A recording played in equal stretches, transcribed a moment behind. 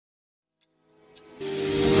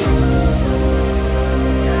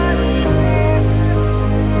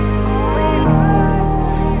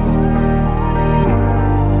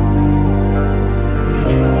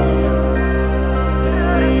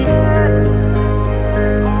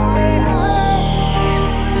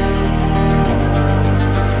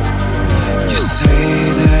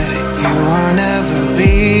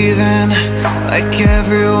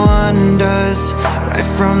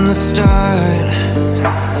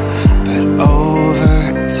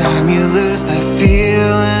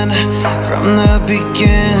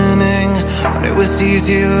it's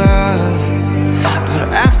easy love, but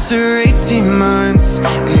after 18 months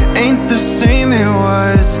it ain't the same it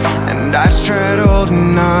was. And I tried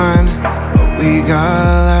holding on, but we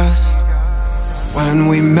got lost. When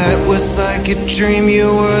we met was like a dream,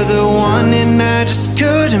 you were the one and I just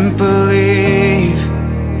couldn't believe.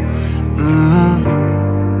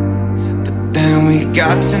 But then we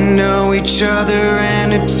got to know each other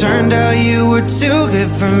and it turned out you were too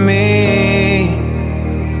good for me.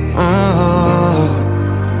 Oh,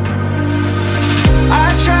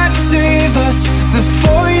 I tried to save us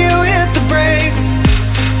before you hit the brakes.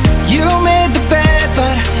 You made the bed,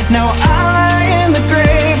 but now I lie in the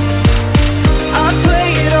grave. I play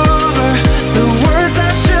it over, the words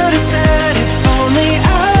I should have said. If only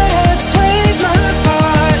I had played my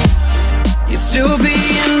part, you'd still be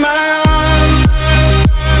in my arms.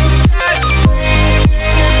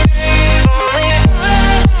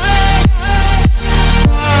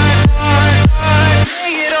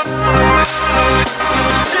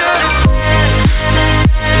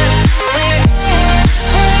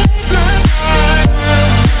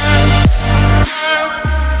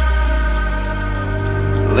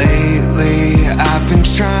 Lately, I've been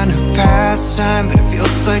trying to pass time, but it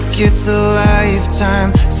feels like it's a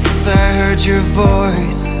lifetime since I heard your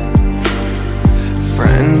voice.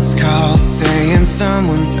 Friends call saying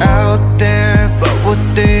someone's out there, but what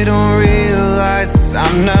they don't realize is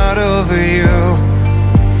I'm not over you.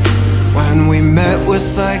 When we met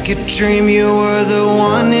was like a dream, you were the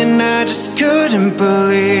one and I just couldn't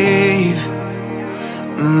believe.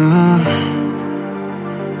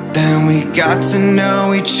 Then we got to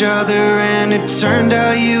know each other and it turned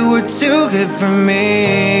out you were too good for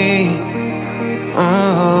me.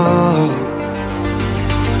 Oh,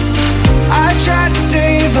 I tried to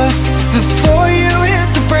save us before you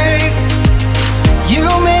hit the brakes. You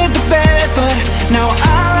made the bed, but now I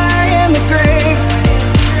lie in the grave.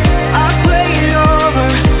 I play it over,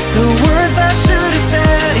 the words I should have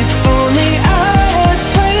said. If only I had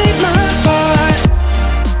played my part,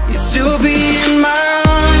 you'd still be in my arms.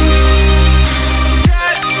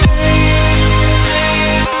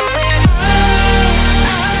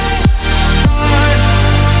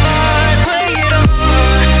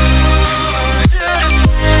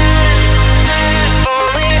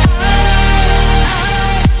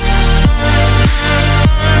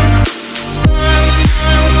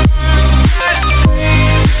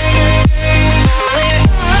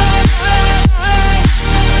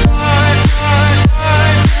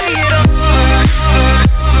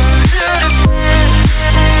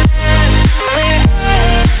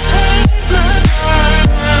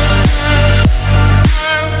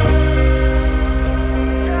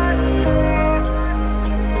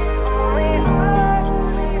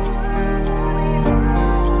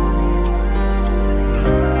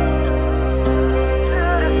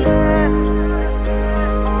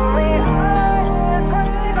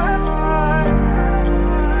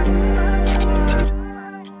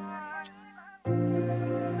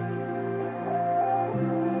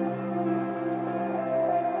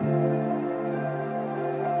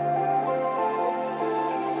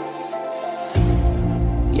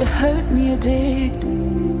 You hurt me, you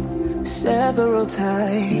did, several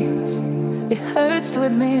times. It hurts to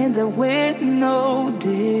admit that we're no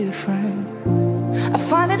different. I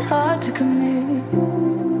find it hard to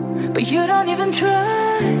commit, but you don't even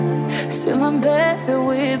try. Still I'm better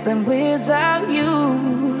with than without you.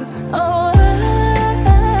 Oh,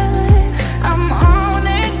 I'm on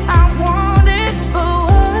it, I want it, but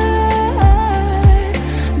why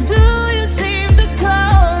do you seem to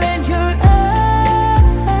call in your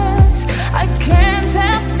eyes? I can't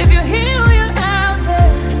tell if you're here or you're out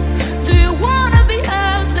there. Do you wanna be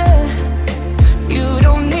out there? You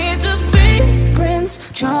don't need to be Prince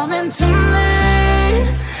Charming to me.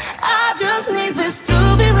 I just need this to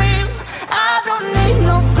be real. I don't need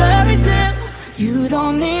no fairy tale. You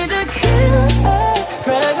don't need a killer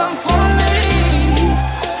dragon for me.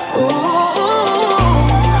 Ooh,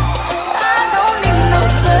 I don't need no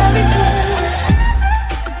fairy tale.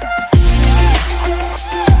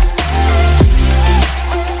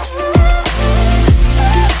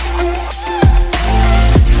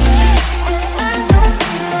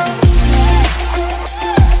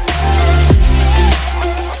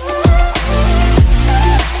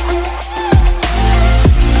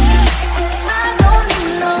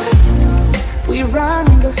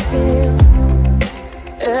 Still,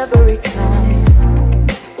 every time,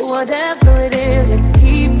 whatever it is, I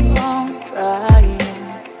keep on trying.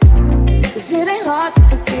 'Cause it ain't hard to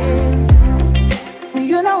forgive when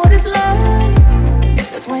you know what it's like.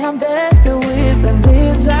 That's why I'm better with than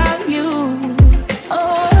without you.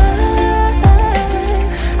 Oh,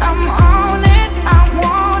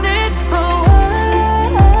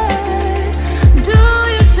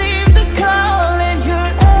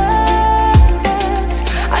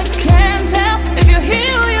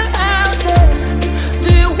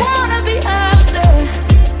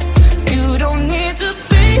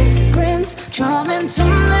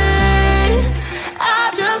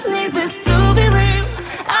 just need this to be real.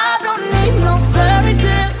 I don't need no fairy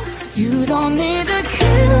tale. You don't need a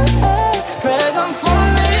killer, pregnant for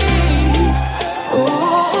me. Ooh,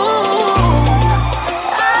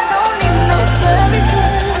 I don't need no fairy tale.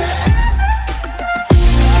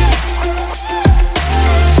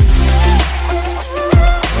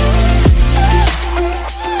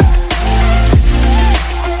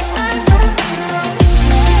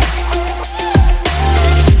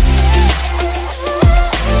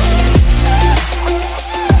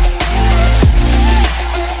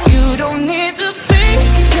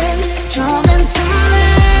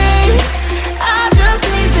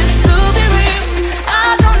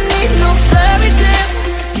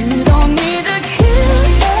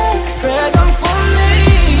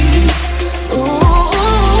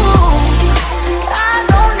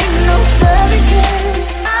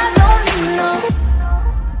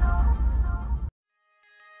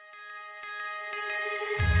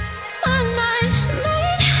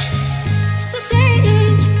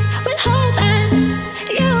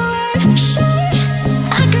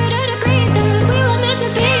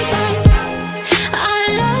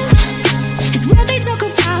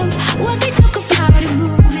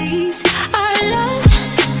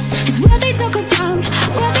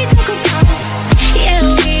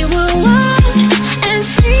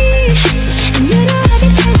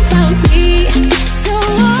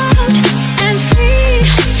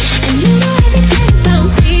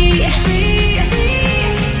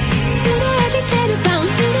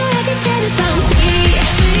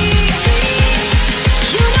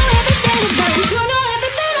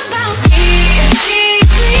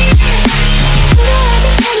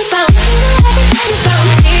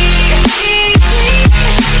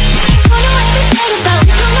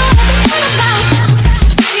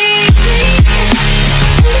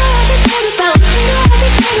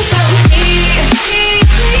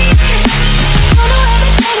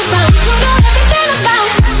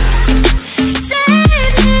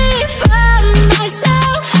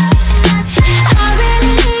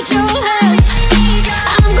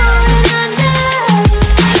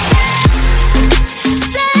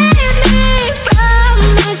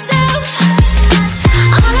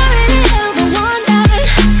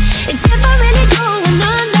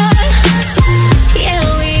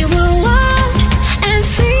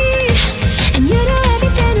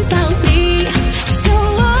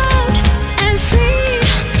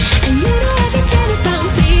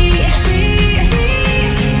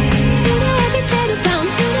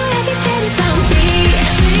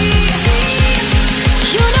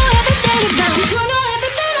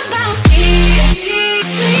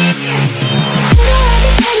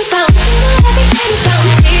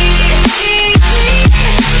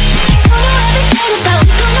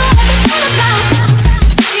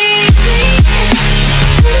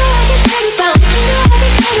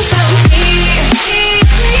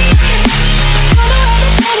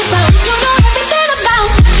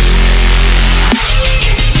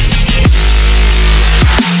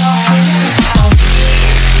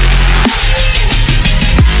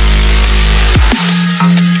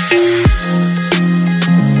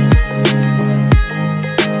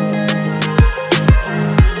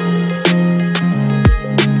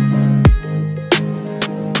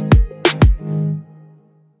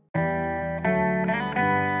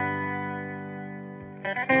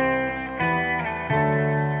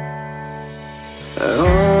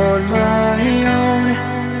 On my own,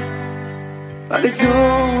 but I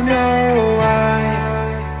don't know why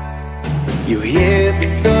you hit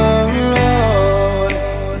the road,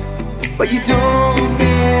 but you don't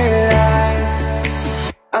realize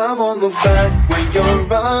I won't look back when you're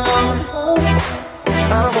around.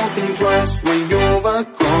 I won't think twice when you're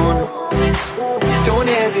gone. Don't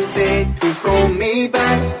hesitate to call me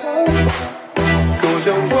back, 'cause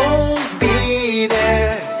I won't be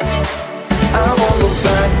there. I won't look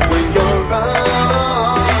back when you're around.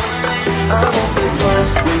 I won't think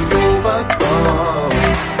twice when you're gone.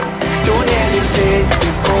 Don't hesitate to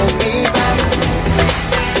call me back,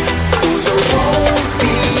 'cause I won't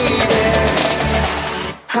be there.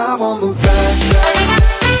 I won't look back.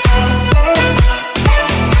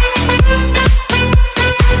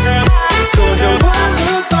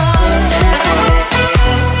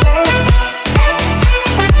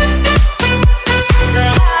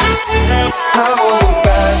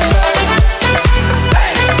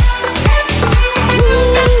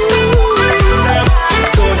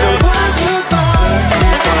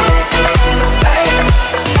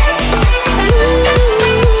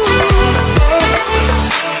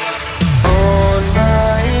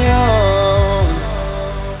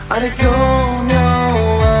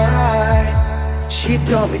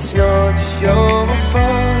 It's not your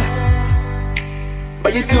fault,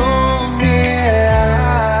 but you don't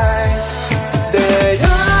realize that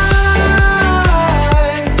I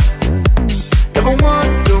never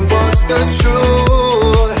want to watch the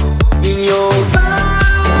truth in your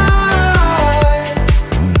eyes.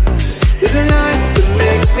 There's a light that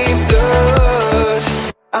makes me blush.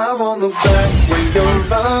 I won't look back when you're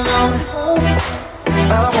around.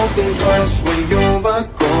 I won't think twice when you're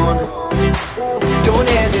gone. Don't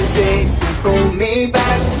hesitate to call me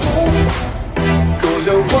back, 'cause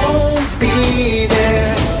I won't be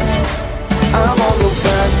there. I won't look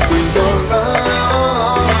back when you're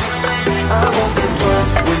around. I won't think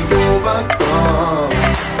twice when you're gone.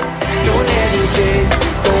 Don't hesitate to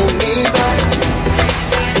call me back,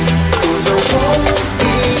 'cause I won't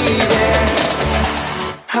be there.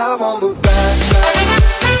 I won't look back.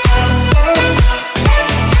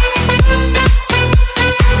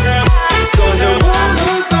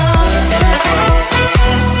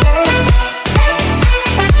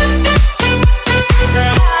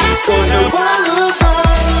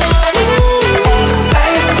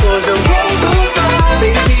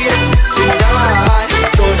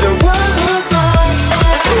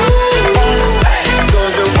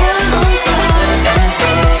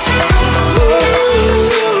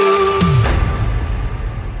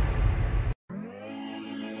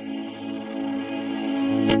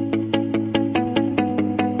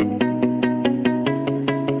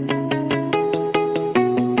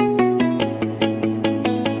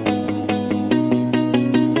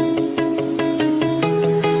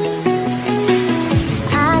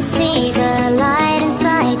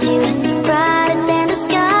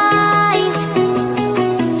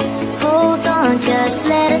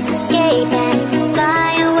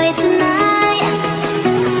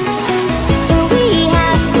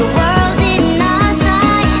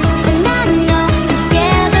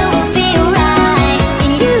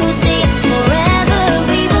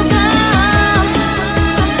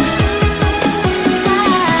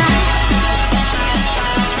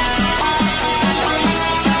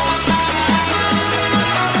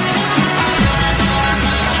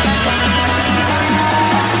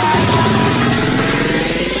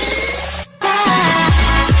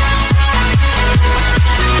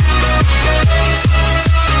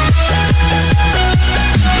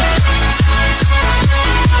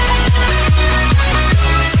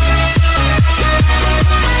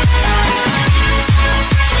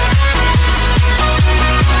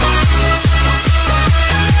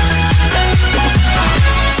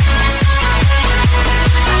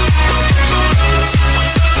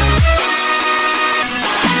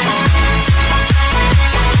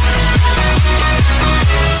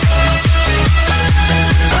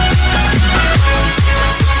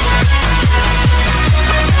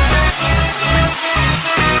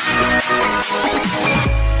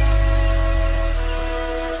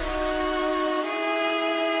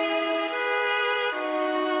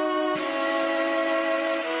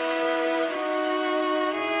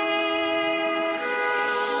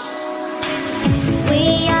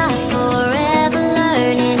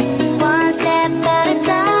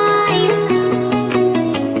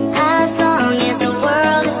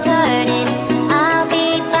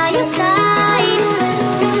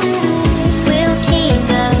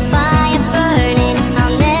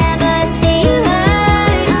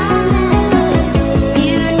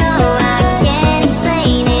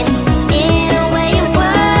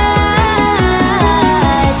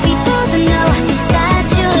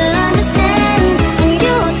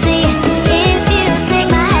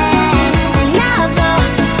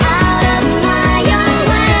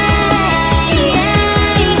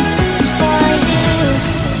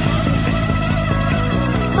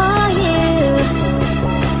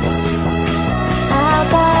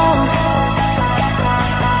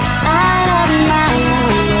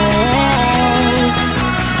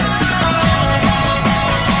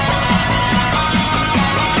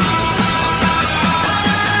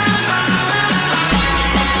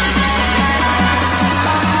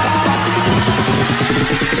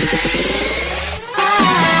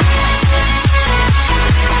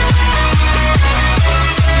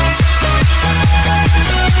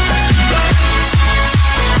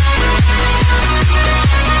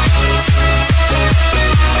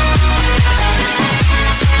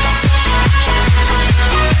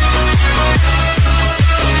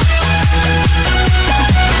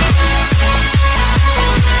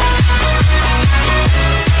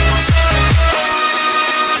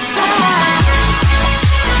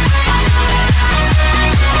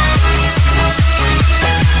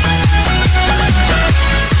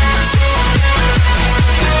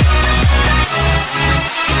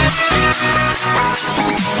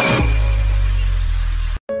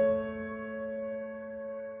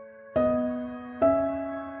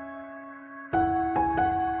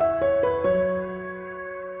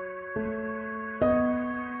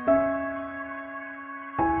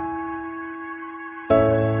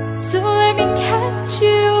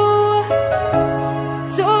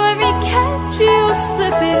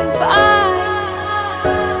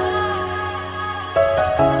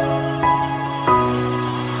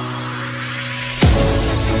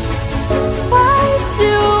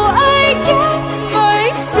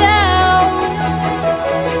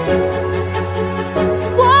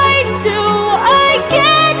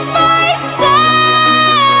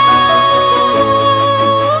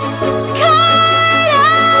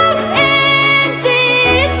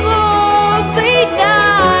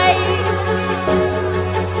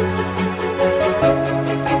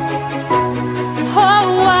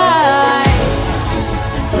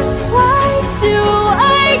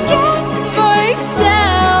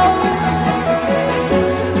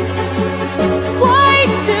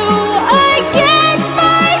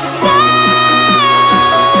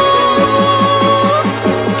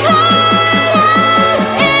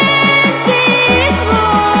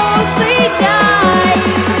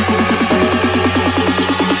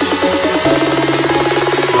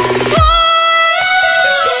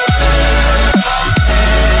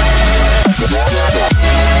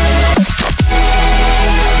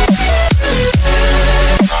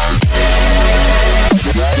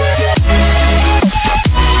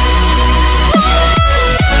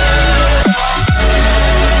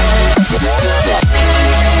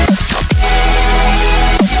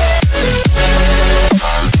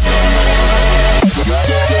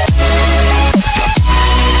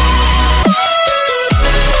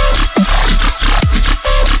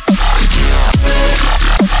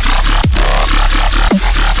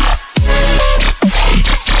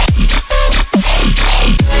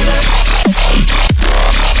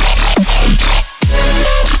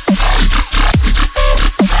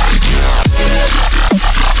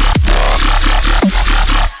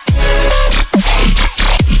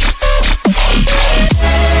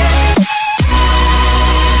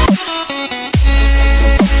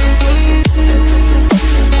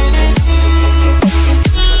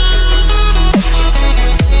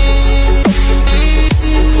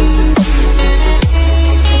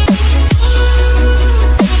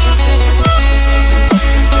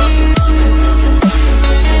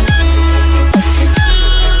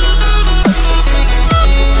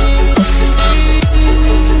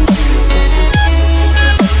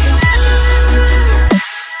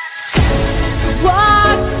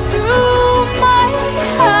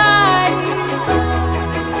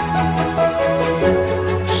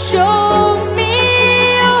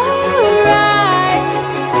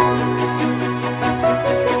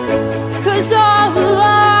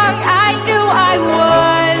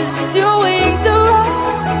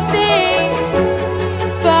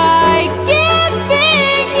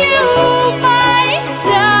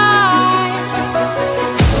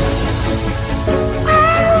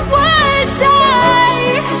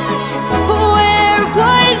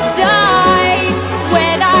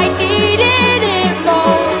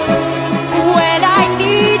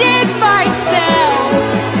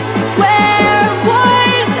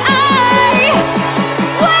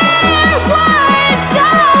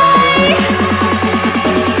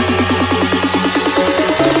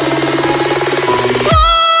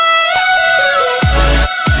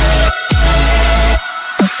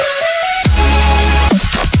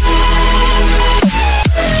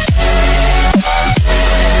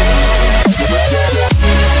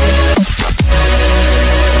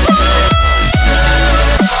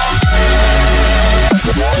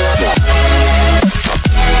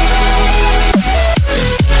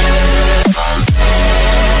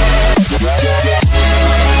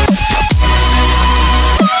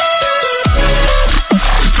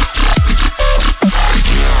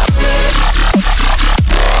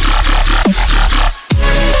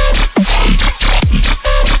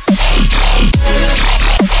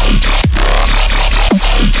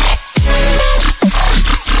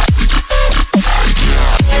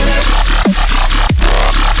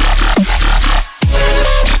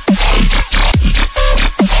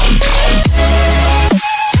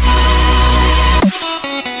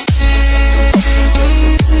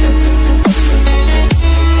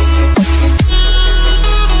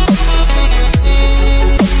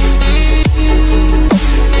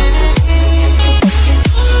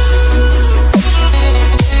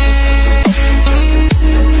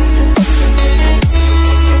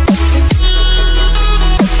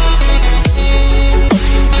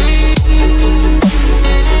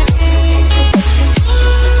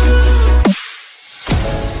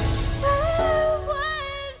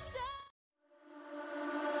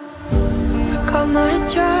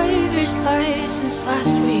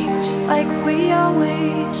 like we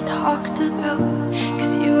always talked about.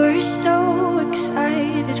 Cause you were so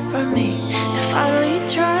excited for me to finally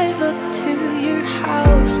drive up to your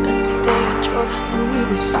house. But today I drove through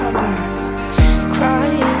the suburbs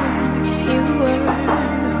crying cause you weren't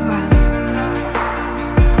around.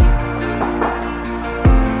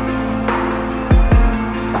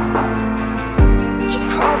 You're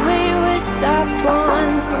probably with that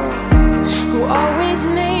blonde girl who always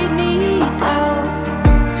made me doubt.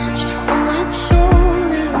 She's so much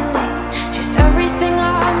older than me. She's everything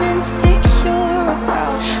I'm insecure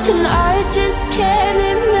about. And I just can't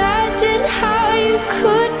imagine how you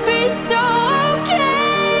could be so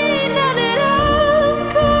okay now that I'm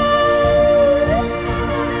gone.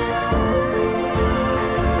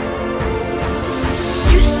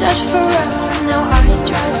 You said forever, now I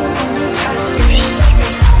drive alone past your street.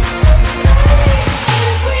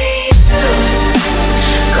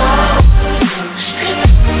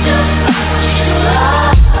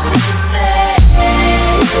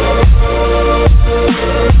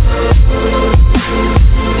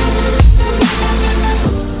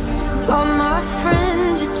 All my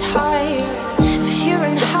friends are tired of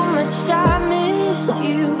hearing how much I miss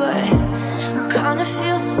you, but I kinda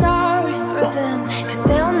feel sorry for them, cause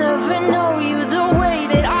they'll never know you the way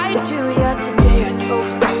that I do. Yeah, today I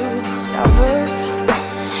drove through the suburbs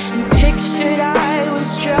and pictured I was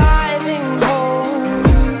driving home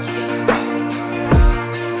to you.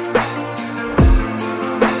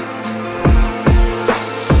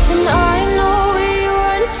 And I know we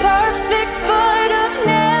weren't perfect, but I've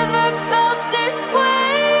never felt this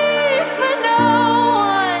way for no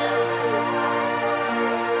one.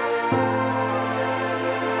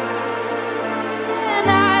 And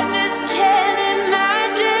I just can't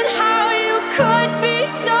imagine how you could be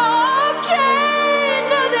so okay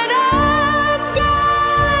now that I'm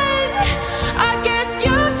gone. I guess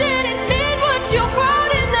you didn't mean what you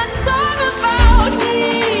wrote in that song about me.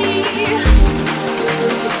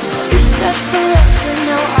 You said forever,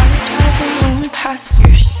 now I'm driving alone past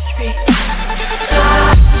your street.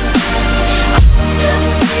 Stop, just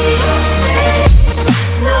see your face.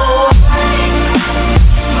 No, I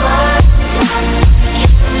must drive past the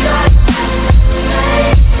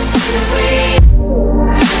place where we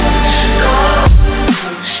go.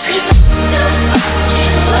 Cause I'm still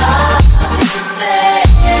fucking love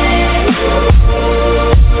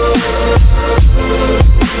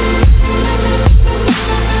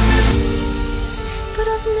but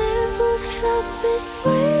I've never felt this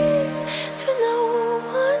way for no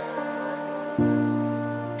one.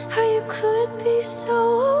 How you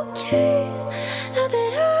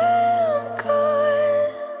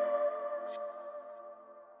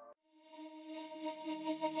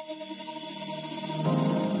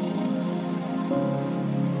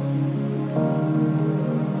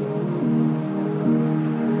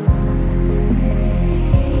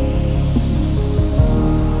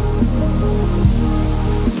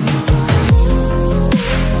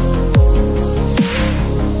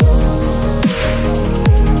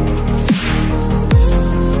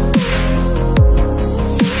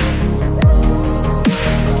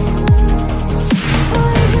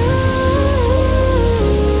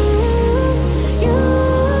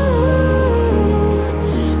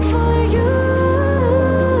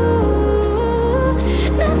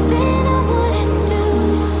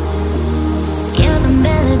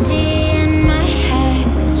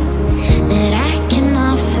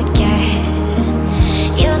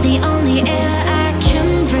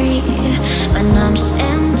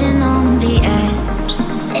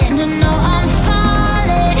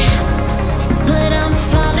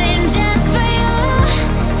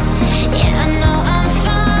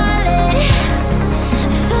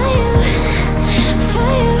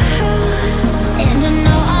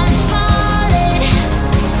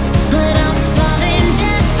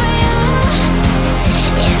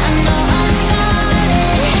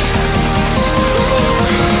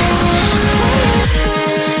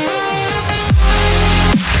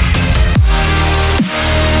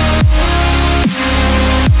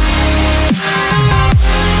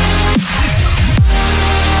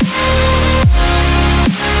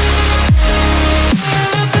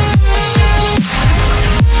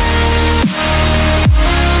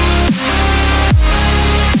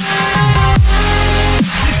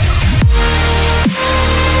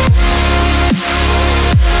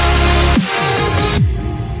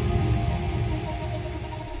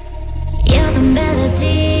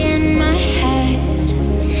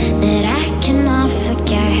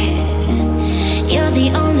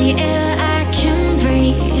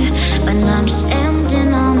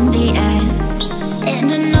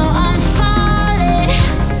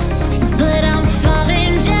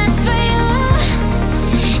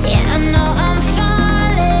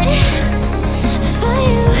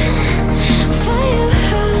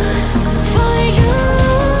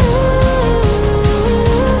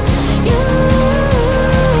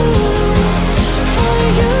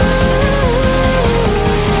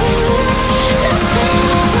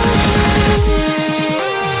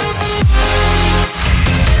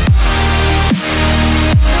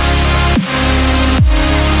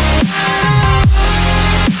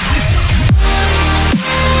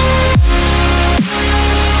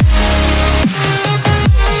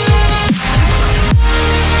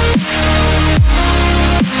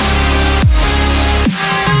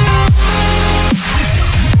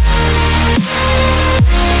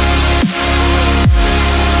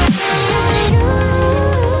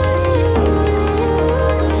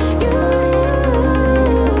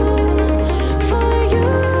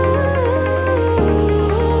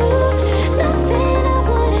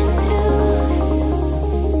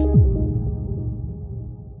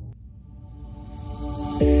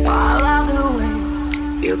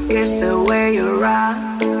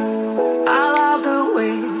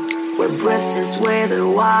the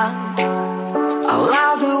one. I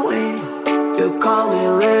love the way you call me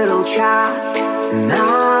little child, and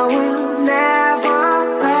I will never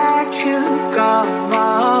let you go.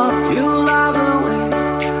 You love the way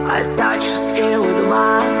I touch your skin with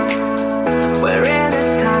mine. We're in the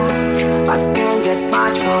sky, I can't get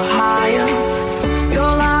much more higher. You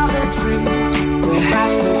love the dream we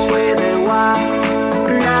have since we were wild,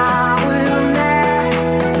 and I will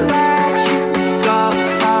never let you go.